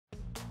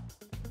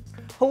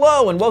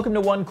Hello and welcome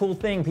to One Cool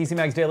Thing, PC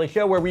Mag's daily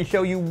show where we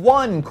show you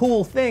one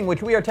cool thing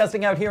which we are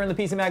testing out here in the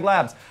PC Mag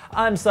Labs.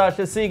 I'm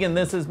Sasha Segan,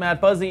 this is Matt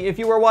Buzzy. If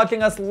you are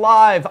watching us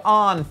live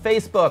on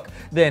Facebook,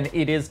 then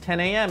it is 10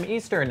 a.m.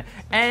 Eastern,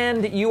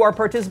 and you are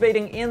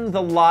participating in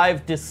the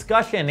live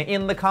discussion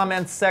in the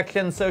comments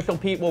section. Social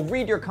Pete will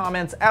read your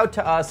comments out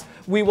to us.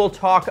 We will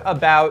talk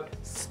about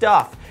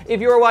stuff. If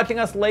you are watching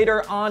us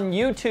later on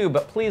YouTube,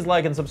 please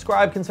like and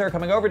subscribe. Consider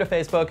coming over to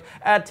Facebook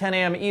at 10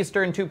 a.m.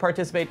 Eastern to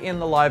participate in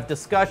the live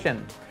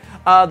discussion.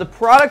 The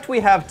product we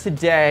have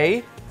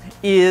today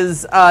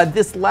is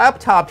this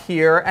laptop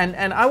here,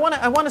 and I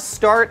want to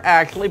start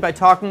actually by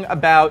talking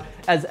about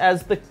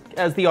as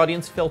the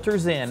audience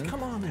filters in.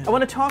 Come on in. I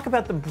want to talk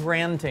about the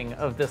branding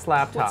of this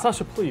laptop. Well,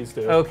 Sasha, please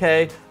do.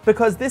 Okay,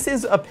 because this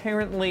is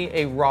apparently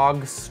a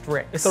ROG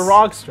Strix. It's a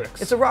ROG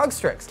Strix. It's a ROG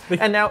Strix.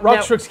 And now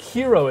ROG Strix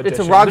Hero Edition.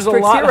 It's a ROG There's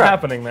Strix a lot Hero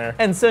happening there.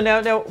 And so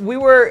now we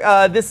were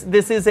this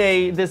is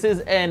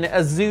an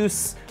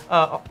Asus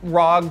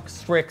ROG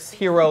Strix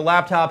Hero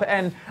laptop,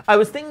 and I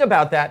was thinking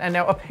about that, and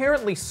now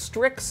apparently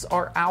Strix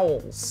are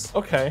owls.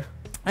 Okay.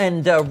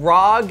 And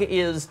ROG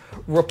is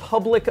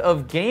Republic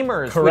of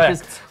Gamers, Correct.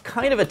 Which is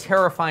kind of a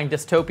terrifying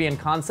dystopian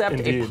concept,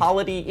 Indeed. a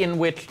polity in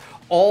which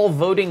all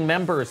voting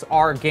members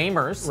are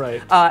gamers,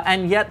 right.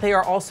 And yet they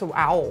are also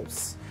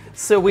owls.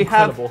 So we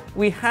Incredible.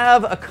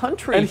 have a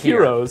country and here.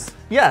 heroes.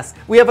 Yes,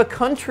 we have a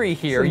country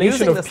here a nation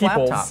using of this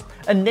peoples. laptop.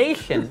 A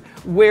nation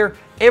where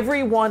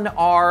everyone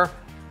are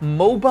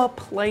MOBA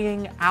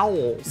playing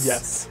owls.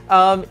 Yes.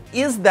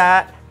 Is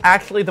that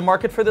actually the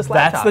market for this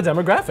laptop? That's the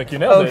demographic. You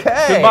nailed it.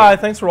 Okay. Goodbye.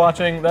 Thanks for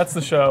watching. That's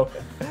the show.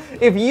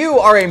 If you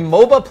are a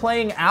MOBA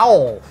playing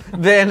owl,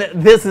 then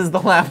this is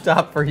the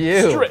laptop for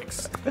you.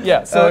 Strix.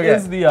 Yeah, so Okay. it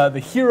is the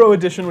Hero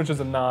Edition, which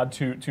is a nod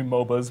to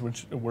MOBAs,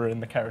 which were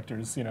in the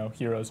characters, you know,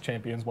 heroes,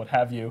 champions, what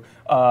have you.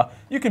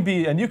 You could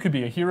be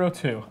a hero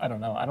too. I don't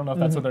know if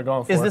that's what they're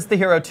going for. Is this the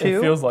Hero 2? It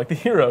feels like the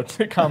Hero,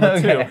 comma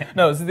Okay. 2.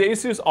 No, this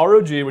is the Asus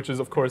ROG, which is,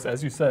 of course,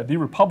 as you said, the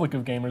Republic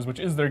of Gamers, which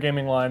is their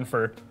gaming line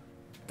for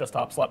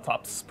desktops,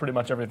 laptops, pretty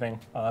much everything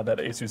that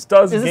Asus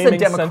does. Is this a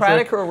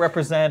Democratic or a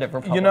representative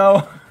Republic? You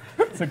know,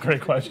 it's a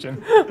great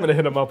question. I'm going to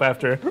hit them up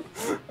after.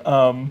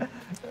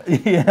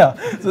 Yeah,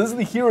 so this is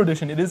the Hero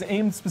Edition. It is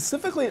aimed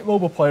specifically at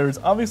mobile players.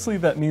 Obviously,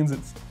 that means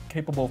it's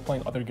capable of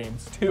playing other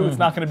games too. It's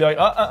not going to be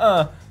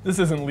like, this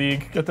isn't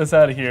League. Get this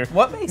out of here.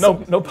 What makes no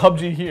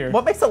PUBG here.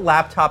 What makes a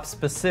laptop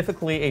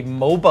specifically a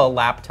MOBA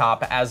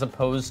laptop as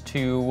opposed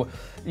to,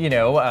 you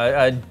know,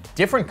 a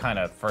different kind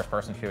of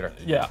first-person shooter?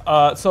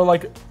 Yeah. So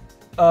like,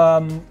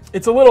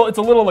 it's a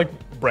little like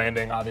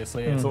branding.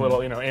 Obviously, it's a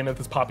little, you know, aimed at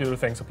this popular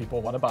thing, so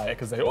people want to buy it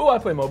because they, I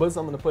play MOBAs,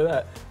 I'm going to play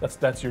that.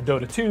 That's your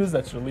Dota 2s,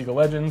 that's your League of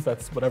Legends,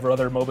 that's whatever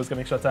other MOBA's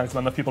getting shut down because not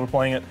enough people are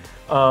playing it.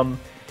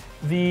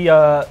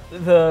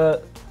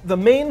 The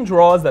main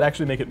draws that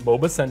actually make it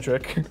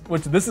MOBA-centric,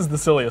 which this is the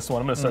silliest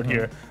one. I'm going to start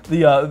here.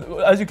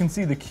 As you can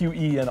see, the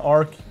QWE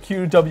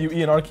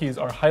and R keys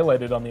are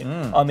highlighted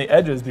on the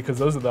edges because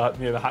those are the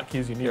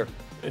hotkeys you need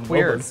in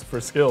MOBAs for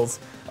skills.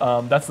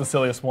 That's the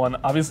silliest one.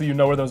 Obviously, you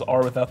know where those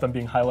are without them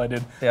being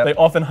highlighted. Yep. They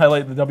often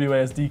highlight the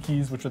WASD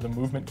keys, which are the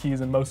movement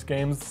keys in most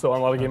games. So on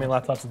a lot of gaming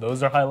laptops,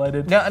 those are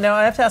highlighted. Now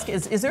I have to ask: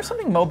 is there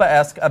something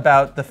MOBA-esque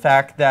about the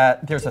fact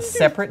that there's a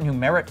separate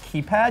numeric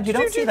keypad? You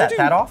don't see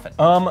that often.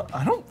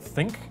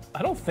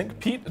 I don't think,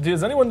 Pete,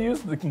 does anyone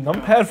use the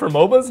numpad for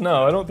MOBAs?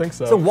 No, I don't think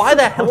so. So why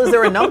the hell is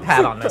there a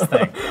numpad on this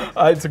thing?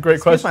 It's a great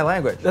question. Excuse my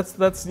language.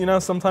 That's you know,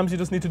 sometimes you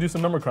just need to do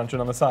some number crunching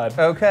on the side.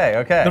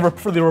 Okay.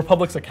 For the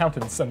Republic's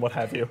accountants and what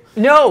have you.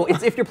 No,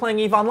 it's if you're playing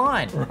EVE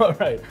Online.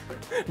 Right.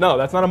 No,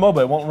 that's not a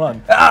MOBA. It won't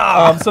run.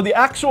 So the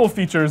actual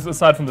features,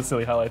 aside from the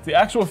silly highlights, the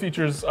actual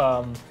features,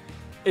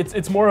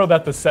 it's more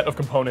about the set of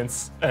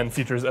components and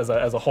features as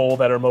a whole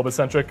that are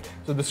MOBA-centric.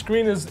 So the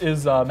screen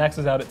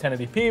maxes out at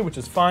 1080p, which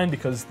is fine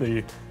because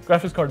the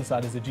graphics card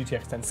inside is a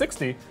GTX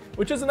 1060,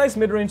 which is a nice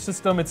mid-range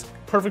system. It's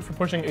perfect for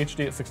pushing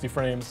HD at 60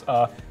 frames.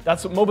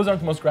 MOBAs aren't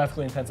the most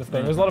graphically intensive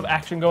thing. There's a lot of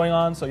action going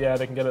on, so yeah,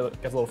 they can get a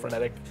little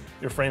frenetic.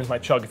 Your frames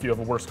might chug if you have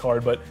a worse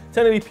card, but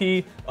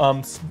 1080p,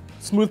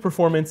 smooth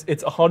performance.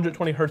 It's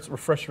 120 hertz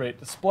refresh rate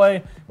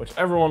display, which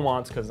everyone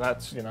wants because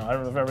that's, you know,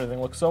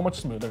 everything looks so much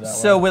smoother that way.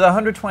 So with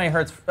 120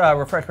 hertz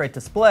refresh rate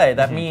display,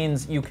 that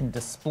means you can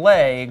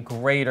display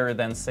greater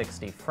than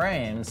 60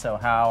 frames. So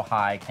how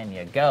high can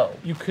you go?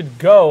 You could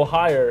go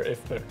higher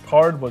if the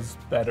card was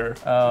better.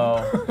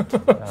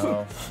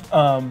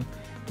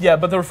 Yeah,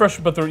 but the refresh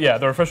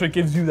rate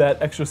gives you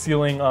that extra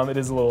ceiling. It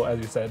is a little, as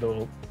you said, a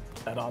little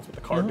at odds with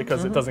the card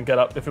because it doesn't get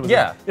up. If it was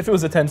if it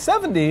was a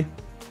 1070,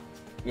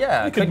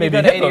 yeah, you could maybe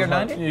hit 80 or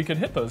 90. You could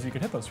hit those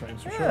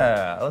frames for sure.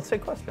 Yeah, let's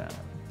take a question.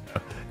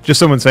 Just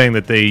someone saying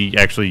that they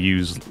actually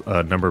use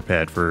a number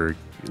pad for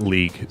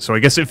League. So I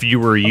guess if you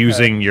were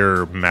using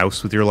your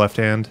mouse with your left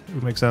hand, it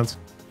would make sense.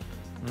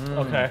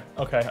 Okay,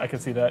 I can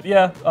see that.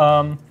 Yeah.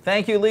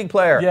 Thank you, League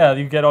player. Yeah,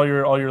 you get all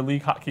your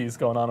League hotkeys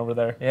going on over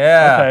there.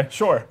 Yeah. Okay,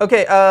 sure.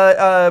 Okay.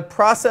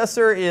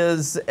 Processor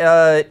is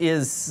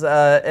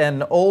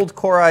an old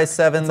Core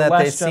i7 that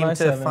they seem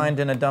to find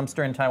in a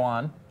dumpster in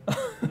Taiwan.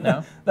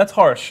 No? That's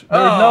harsh. There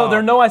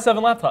are no i7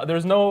 laptops.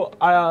 There's no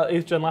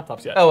 8th gen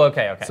laptops yet. Oh,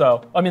 okay, okay.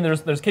 So I mean,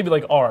 there's Kaby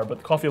Lake R,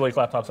 but Coffee Lake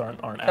laptops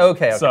aren't out.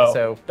 Okay,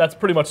 So that's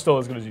pretty much still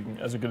as good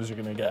as you're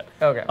gonna get.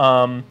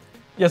 Okay.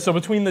 Yeah, so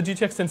between the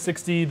GTX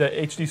 1060, the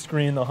HD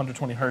screen, the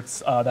 120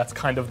 hertz, that's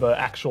kind of the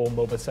actual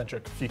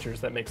MOBA-centric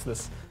features that makes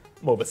this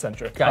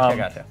MOBA-centric.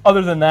 Gotcha.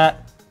 Other than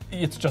that,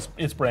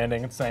 it's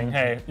branding. It's saying,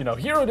 hey, you know,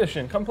 Hero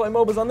Edition, come play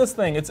MOBAs on this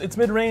thing. It's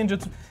mid-range.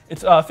 It's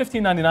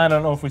 $15.99. I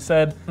don't know if we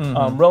said.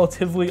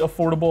 Relatively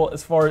affordable.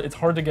 It's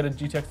hard to get a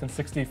GTX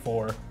 1060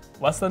 for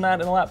less than that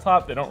in a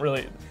laptop. They don't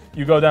really.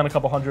 You go down a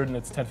couple hundred and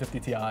it's 1050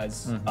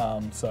 Ti's.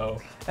 And so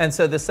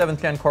the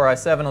 7th gen Core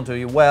i7 will do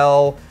you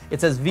well. It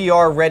says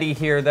VR ready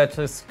here. That's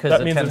just because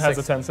that means it has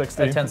a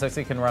 1060. A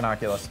 1060 can run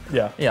Oculus.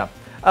 Yeah. Yeah.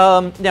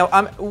 Now,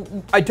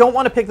 I don't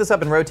want to pick this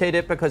up and rotate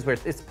it because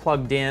it's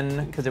plugged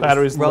in because it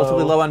was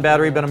relatively low on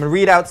battery, but I'm going to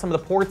read out some of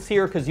the ports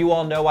here because you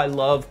all know I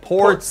love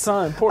ports.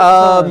 Port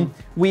time.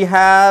 We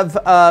have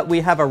a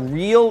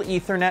real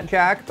Ethernet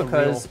jack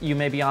because you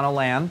may be on a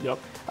LAN. Yep.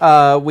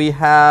 We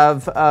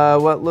have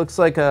what looks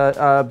like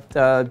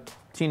a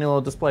teeny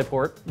little display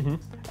port.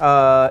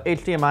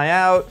 HDMI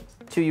out,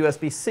 2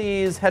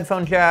 USB-Cs,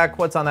 headphone jack.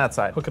 What's on that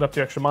side? Hook it up to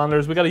your extra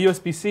monitors. We got a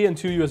USB-C and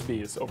 2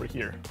 USBs over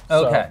here.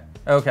 Okay.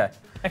 So, okay.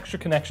 Extra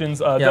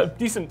connections.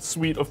 Decent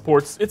suite of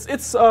ports.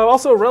 It's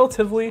also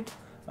relatively.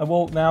 I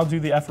will now do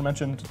the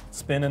aforementioned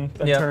spin and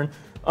turn.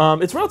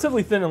 It's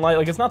relatively thin and light.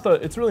 Like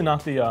it's really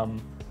not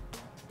the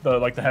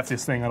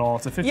heftiest thing at all.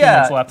 It's a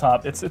 15-inch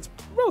laptop. It's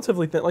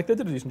relatively thin. Like they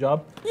did a decent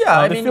job. Yeah,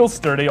 I mean, it feels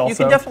sturdy. Also, you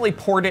can definitely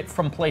port it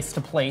from place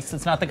to place.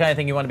 It's not the kind of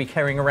thing you want to be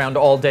carrying around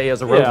all day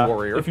as a road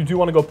warrior. If you do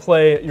want to go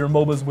play your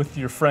MOBAs with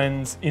your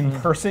friends in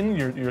person,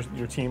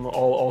 your team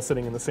all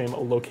sitting in the same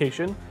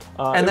location.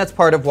 And that's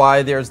part of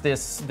why there's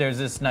this nice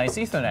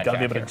Ethernet. Gotta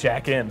be able to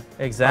jack in.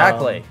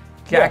 Exactly.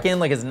 Jack in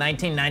like it's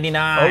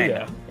 1999. Oh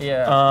yeah.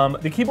 Yeah.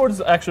 The keyboard is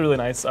actually really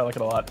nice. I like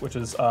it a lot, which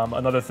is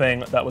another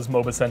thing that was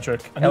MOBA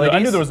centric. I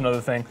knew there was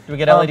another thing. Do we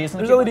get LEDs?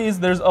 There's LEDs.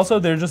 There's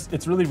also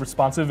it's really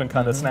responsive and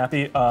kind of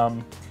snappy.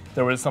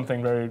 There was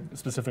something very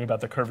specific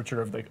about the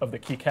curvature of the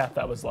keycap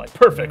that was like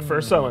perfect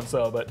for so and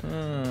so. But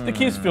the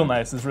keys feel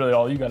nice. Is really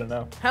all you got to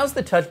know. How's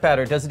the touchpad,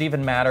 or does it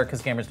even matter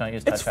because gamers don't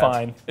use touchpads? It's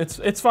fine.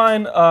 It's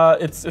fine.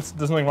 There's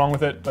nothing wrong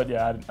with it. But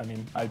yeah, I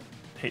mean I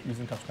hate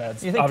using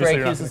touchpads. You think Drake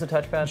uses a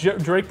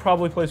touchpad? Drake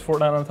probably plays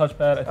Fortnite on a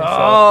touchpad.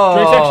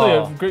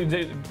 I think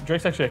so.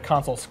 Drake's actually a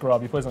console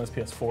scrub. He plays on his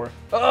PS4.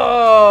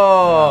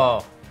 Oh.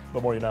 Yeah.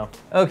 The more you know.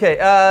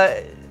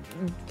 Okay.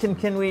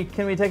 Can we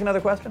take another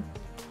question?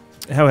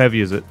 How heavy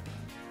is it?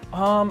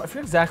 I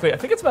forget exactly. I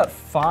think it's about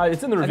 5.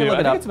 It's in the review.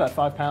 I think it's about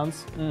 5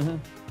 pounds.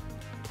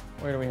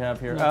 Where do we have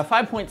here?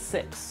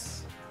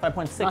 5.6.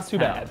 5.6. Not too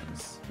bad.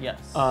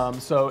 Yes.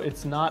 So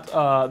it's not.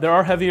 There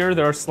are heavier.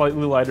 There are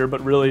slightly lighter.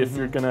 But really, if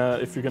you're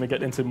gonna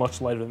get into much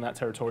lighter than that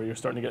territory, you're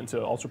starting to get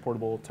into ultra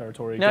portable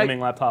territory. Now, gaming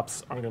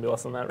laptops aren't gonna be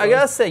less than that. Really. I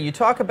gotta say, you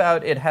talk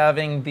about it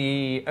having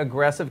the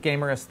aggressive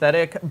gamer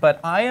aesthetic, but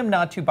I am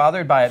not too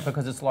bothered by it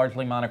because it's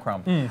largely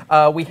monochrome.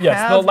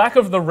 The lack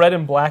of the red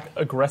and black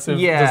aggressive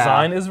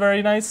design is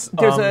very nice.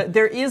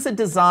 There is a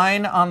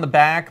design on the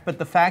back, but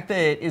the fact that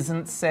it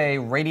isn't, say,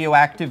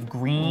 radioactive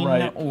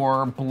green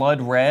or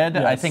blood red,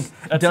 I think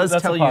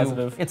does tell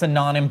you it's a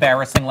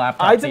non-embarrassing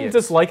laptop. I didn't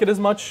dislike it as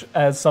much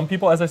as some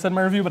people, as I said in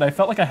my review, but I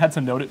felt like I had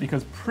to note it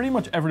because pretty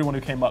much everyone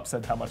who came up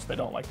said how much they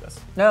don't like this.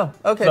 No,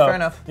 okay, fair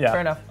enough. Yeah. Fair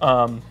enough.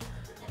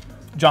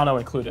 Jono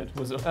included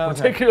was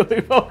particularly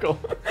vocal.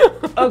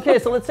 Okay,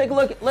 so let's take a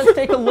look. Let's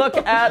take a look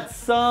at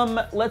some.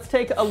 Let's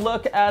take a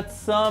look at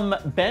some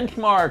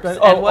benchmarks.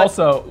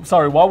 Also,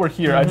 sorry. While we're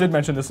here, I did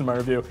mention this in my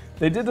review.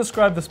 They did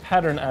describe this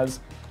pattern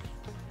as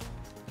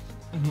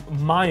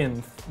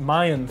Mayan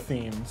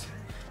themed.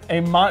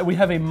 We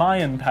have a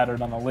Mayan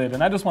pattern on the lid,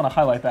 and I just want to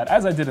highlight that,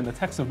 as I did in the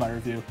text of my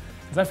review,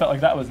 because I felt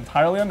like that was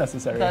entirely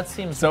unnecessary. That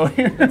seems so.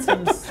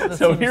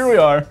 Here we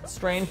are.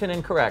 Strange and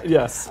incorrect.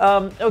 Yes.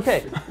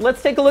 Okay,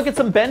 let's take a look at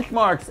some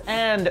benchmarks,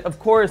 and of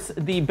course,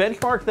 the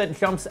benchmark that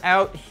jumps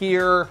out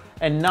here,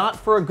 and not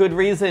for a good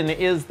reason,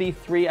 is the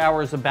 3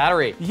 hours of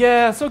battery.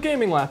 Yeah. So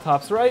gaming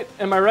laptops, right?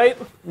 Am I right?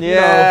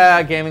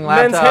 Yeah, gaming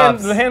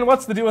laptops.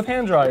 What's the deal with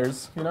hand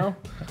dryers? You know.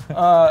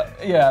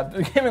 Yeah,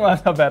 the gaming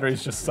laptop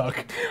batteries just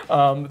suck.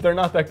 They're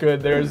not that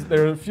good. There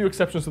are a few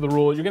exceptions to the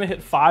rule. You're gonna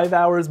hit 5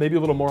 hours, maybe a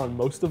little more on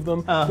most of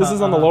them. This is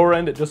on the lower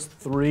end at just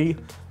 3,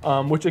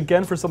 which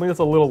again, for something that's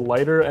a little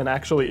lighter and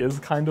actually is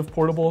kind of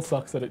portable,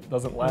 sucks that it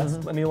doesn't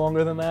last any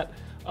longer than that.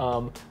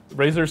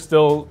 Razer's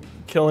still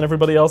killing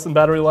everybody else in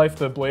battery life.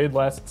 The Blade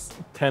lasts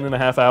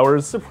 10.5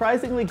 hours.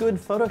 Surprisingly good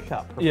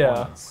Photoshop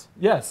performance.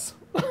 Yeah. Yes.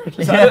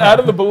 Out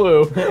of the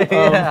blue.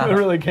 It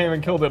really came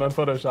and killed it on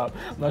Photoshop.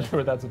 I'm not sure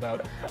what that's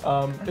about.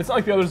 It's not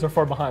like the others are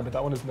far behind, but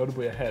that one is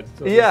notably ahead.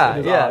 So it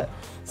is odd.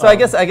 So I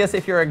guess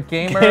if you're a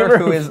gamer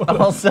who is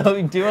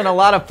also doing a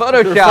lot of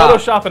Photoshop. If you're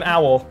Photoshop and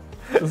Owl,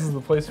 this is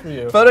the place for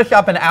you.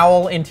 Photoshop an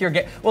owl into your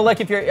game. Well, like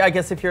if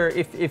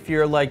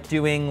you're like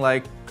doing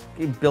like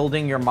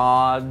building your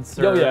mods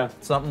or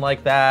something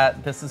like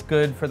that. This is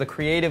good for the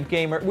creative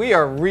gamer. We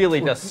are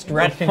really just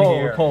stretching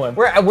here.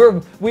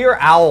 We are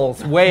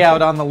owls way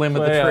out on the limb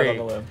of the tree. Out on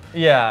the limb.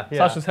 Yeah.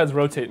 Sasha's head's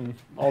rotating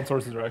all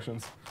sorts of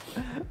directions.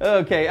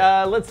 Okay,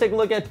 let's take a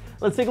look at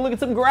some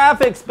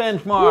graphics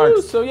benchmarks.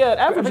 Woo, so yeah,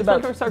 average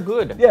benchmarks are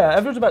good. Yeah,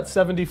 average about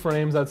 70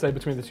 frames, I'd say,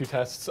 between the two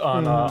tests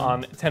on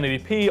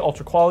 1080p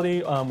ultra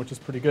quality, which is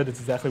pretty good. It's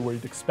exactly where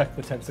you'd expect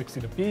the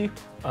 1060 to be.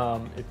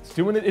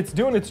 It's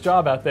doing its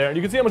job out there, and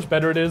you can see how much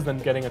better it is than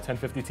getting a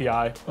 1050 Ti.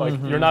 Like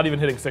you're not even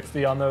hitting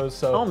 60 on those.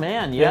 So oh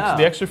man, yeah.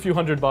 The extra few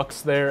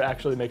 $100 there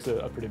actually makes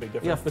a pretty big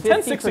difference. Yeah, the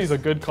 1060 is a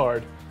good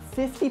card.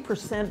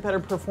 50%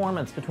 better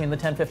performance between the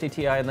 1050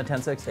 Ti and the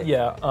 1060.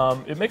 Yeah,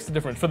 it makes a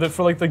difference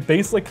for like the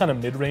base kind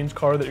of mid-range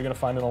card that you're gonna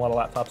find in a lot of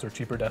laptops or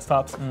cheaper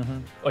desktops.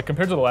 Like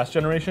compared to the last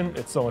generation,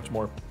 it's so much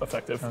more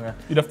effective. Okay.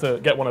 You'd have to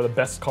get one of the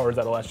best cards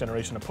out of last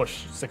generation to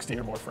push 60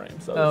 or more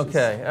frames. So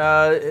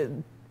okay,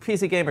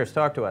 PC gamers,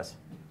 talk to us.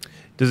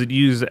 Does it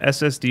use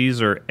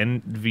SSDs or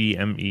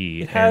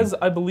NVMe? It has,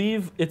 I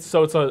believe, there's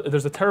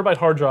a terabyte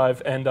hard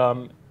drive, and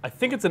I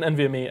think it's an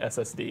NVMe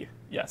SSD.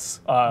 Yes,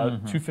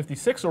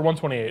 256 or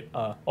 128.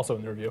 Also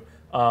in the review.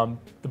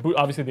 The boot,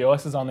 obviously, the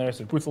OS is on there,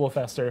 so it boots a little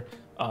faster,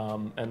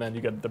 and then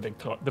you get the big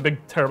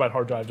terabyte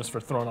hard drive just for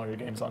throwing all your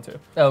games onto.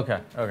 Okay.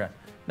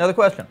 Another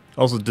question.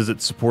 Also, does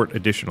it support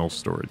additional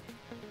storage?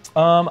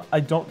 I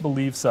don't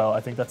believe so.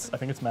 I think it's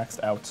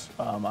maxed out.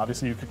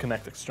 Obviously, you could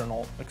connect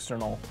external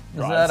drives.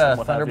 Is that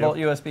a Thunderbolt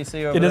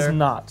USB-C over there? It is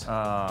not.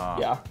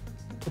 Yeah.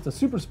 It's a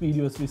super speed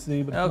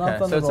USB-C, but it's not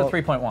Thunderbolt. So it's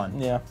a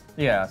 3.1. Yeah.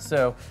 Yeah.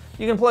 So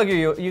you can plug a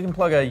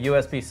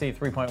USB-C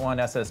 3.1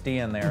 SSD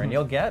in there, and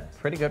you'll get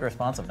pretty good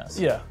responsiveness.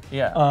 Yeah.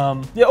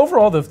 Yeah. Yeah.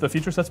 Overall, the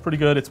feature set's pretty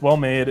good. It's well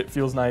made. It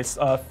feels nice.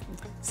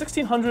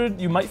 1600,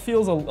 you might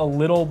feel a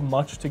little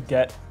much to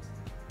get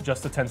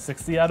just a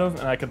 1060 out of,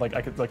 and I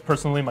could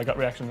personally, my gut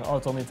reaction, it's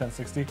only a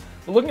 1060.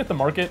 But looking at the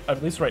market,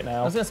 at least right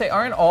now, I was gonna say,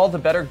 aren't all the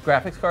better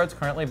graphics cards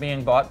currently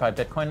being bought by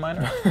Bitcoin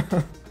miners?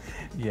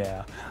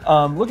 Yeah.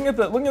 Looking at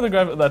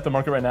the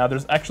market right now,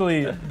 there's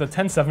actually the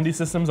 1070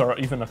 systems are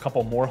even a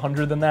couple more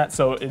hundred than that.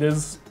 So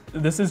this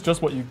is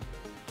just what you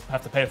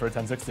have to pay for a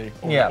 1060.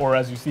 Or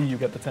as you see, you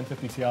get the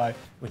 1050 Ti,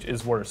 which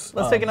is worse.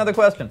 Let's take another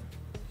question.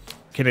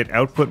 Can it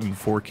output in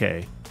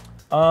 4K?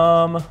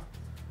 I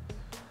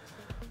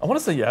want to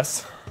say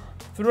yes.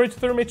 Through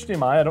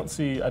HDMI, I don't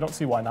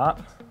see why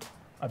not.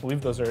 I believe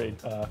those are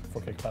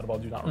 4K compatible. I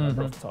do not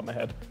remember off the top of my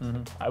head.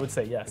 I would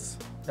say yes.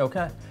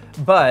 Okay,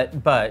 but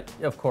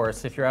of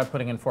course, if you're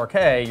outputting in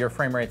 4K, your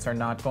frame rates are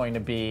not going to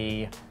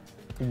be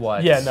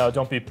what? Yeah, no,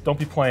 don't be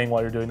playing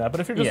while you're doing that.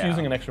 But if you're just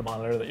using an extra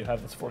monitor that you have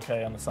that's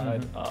 4K on the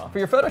side, for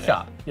your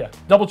Photoshop. Yeah,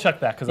 double check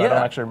that because I don't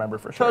actually remember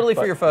for sure. Totally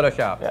for your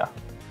Photoshop. Yeah.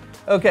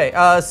 Okay,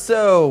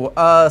 so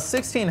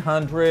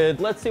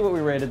 1600. Let's see what we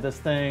rated this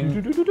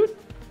thing.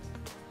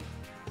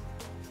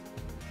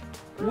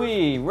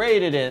 We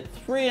rated it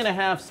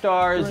 3.5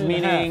 stars,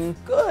 meaning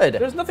good.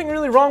 There's nothing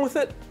really wrong with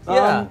it.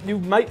 Yeah. You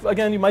might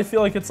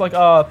feel like it's like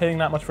paying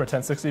that much for a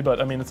 1060,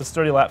 but I mean it's a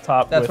sturdy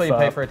laptop. That's what you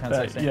pay for a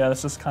 1060. Yeah,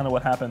 that's just kind of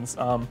what happens.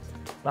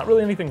 Not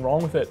really anything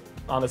wrong with it,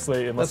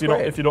 honestly, unless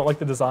if you don't like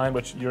the design,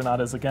 which you're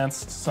not as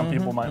against. Some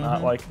people might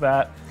not like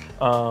that.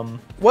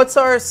 What's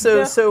our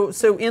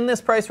so in this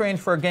price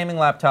range for a gaming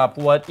laptop?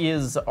 What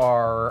is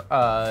our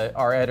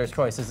editor's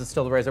choice? Is it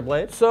still the Razer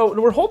Blade? So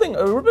we're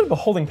a bit of a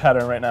holding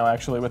pattern right now,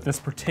 actually, with this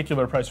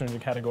particular price range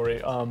and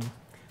category.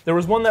 There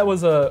was one that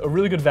was a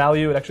really good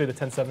value. It actually had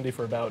a 1070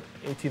 for about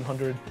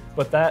 $1,800,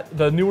 but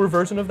the newer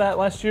version of that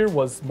last year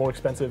was more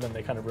expensive, and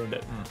they kind of ruined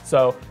it.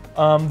 So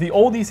the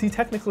old EC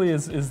technically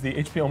is the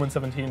HP Omen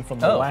 17 from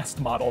the last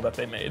model that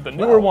they made. The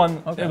newer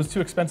one, it was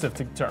too expensive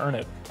to earn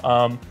it.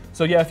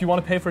 So yeah, if you want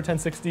to pay for a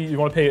 1060, you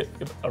want to pay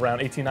around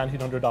 $1,800,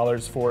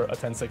 $1,900 for a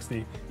 1060.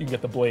 You can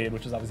get the Blade,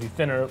 which is obviously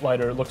thinner,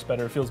 lighter, looks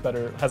better, feels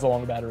better, has a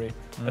longer battery,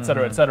 et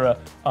cetera, et cetera.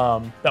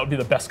 That would be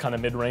the best kind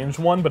of mid-range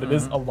one, but it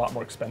is a lot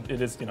more expensive.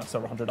 It is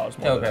several $100s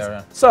more.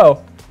 Okay.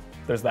 So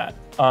there's that.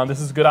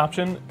 This is a good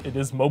option. It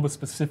is MOBA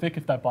specific.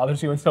 If that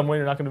bothers you in some way,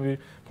 you're not going to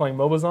be playing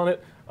MOBAs on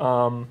it.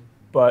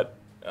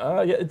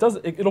 Yeah,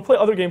 it'll play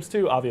other games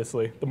too,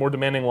 obviously. The more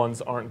demanding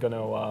ones aren't going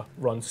to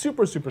run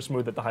super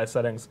smooth at the highest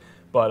settings,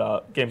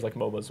 but games like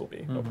MOBAs will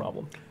be no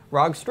problem.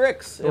 ROG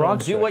Strix. It'll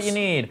do what you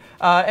need.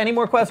 Any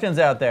more questions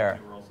out there?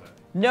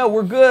 No,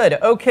 we're good.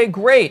 Okay,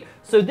 great.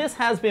 So this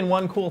has been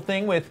One Cool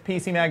Thing with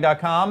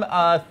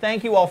PCMag.com.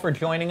 Thank you all for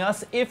joining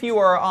us. If you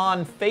are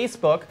on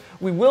Facebook,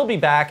 we will be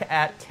back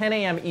at 10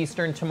 a.m.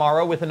 Eastern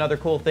tomorrow with another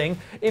cool thing.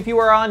 If you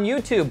are on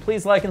YouTube,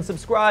 please like and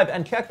subscribe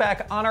and check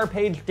back on our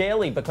page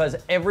daily because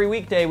every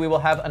weekday we will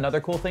have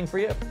another cool thing for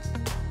you.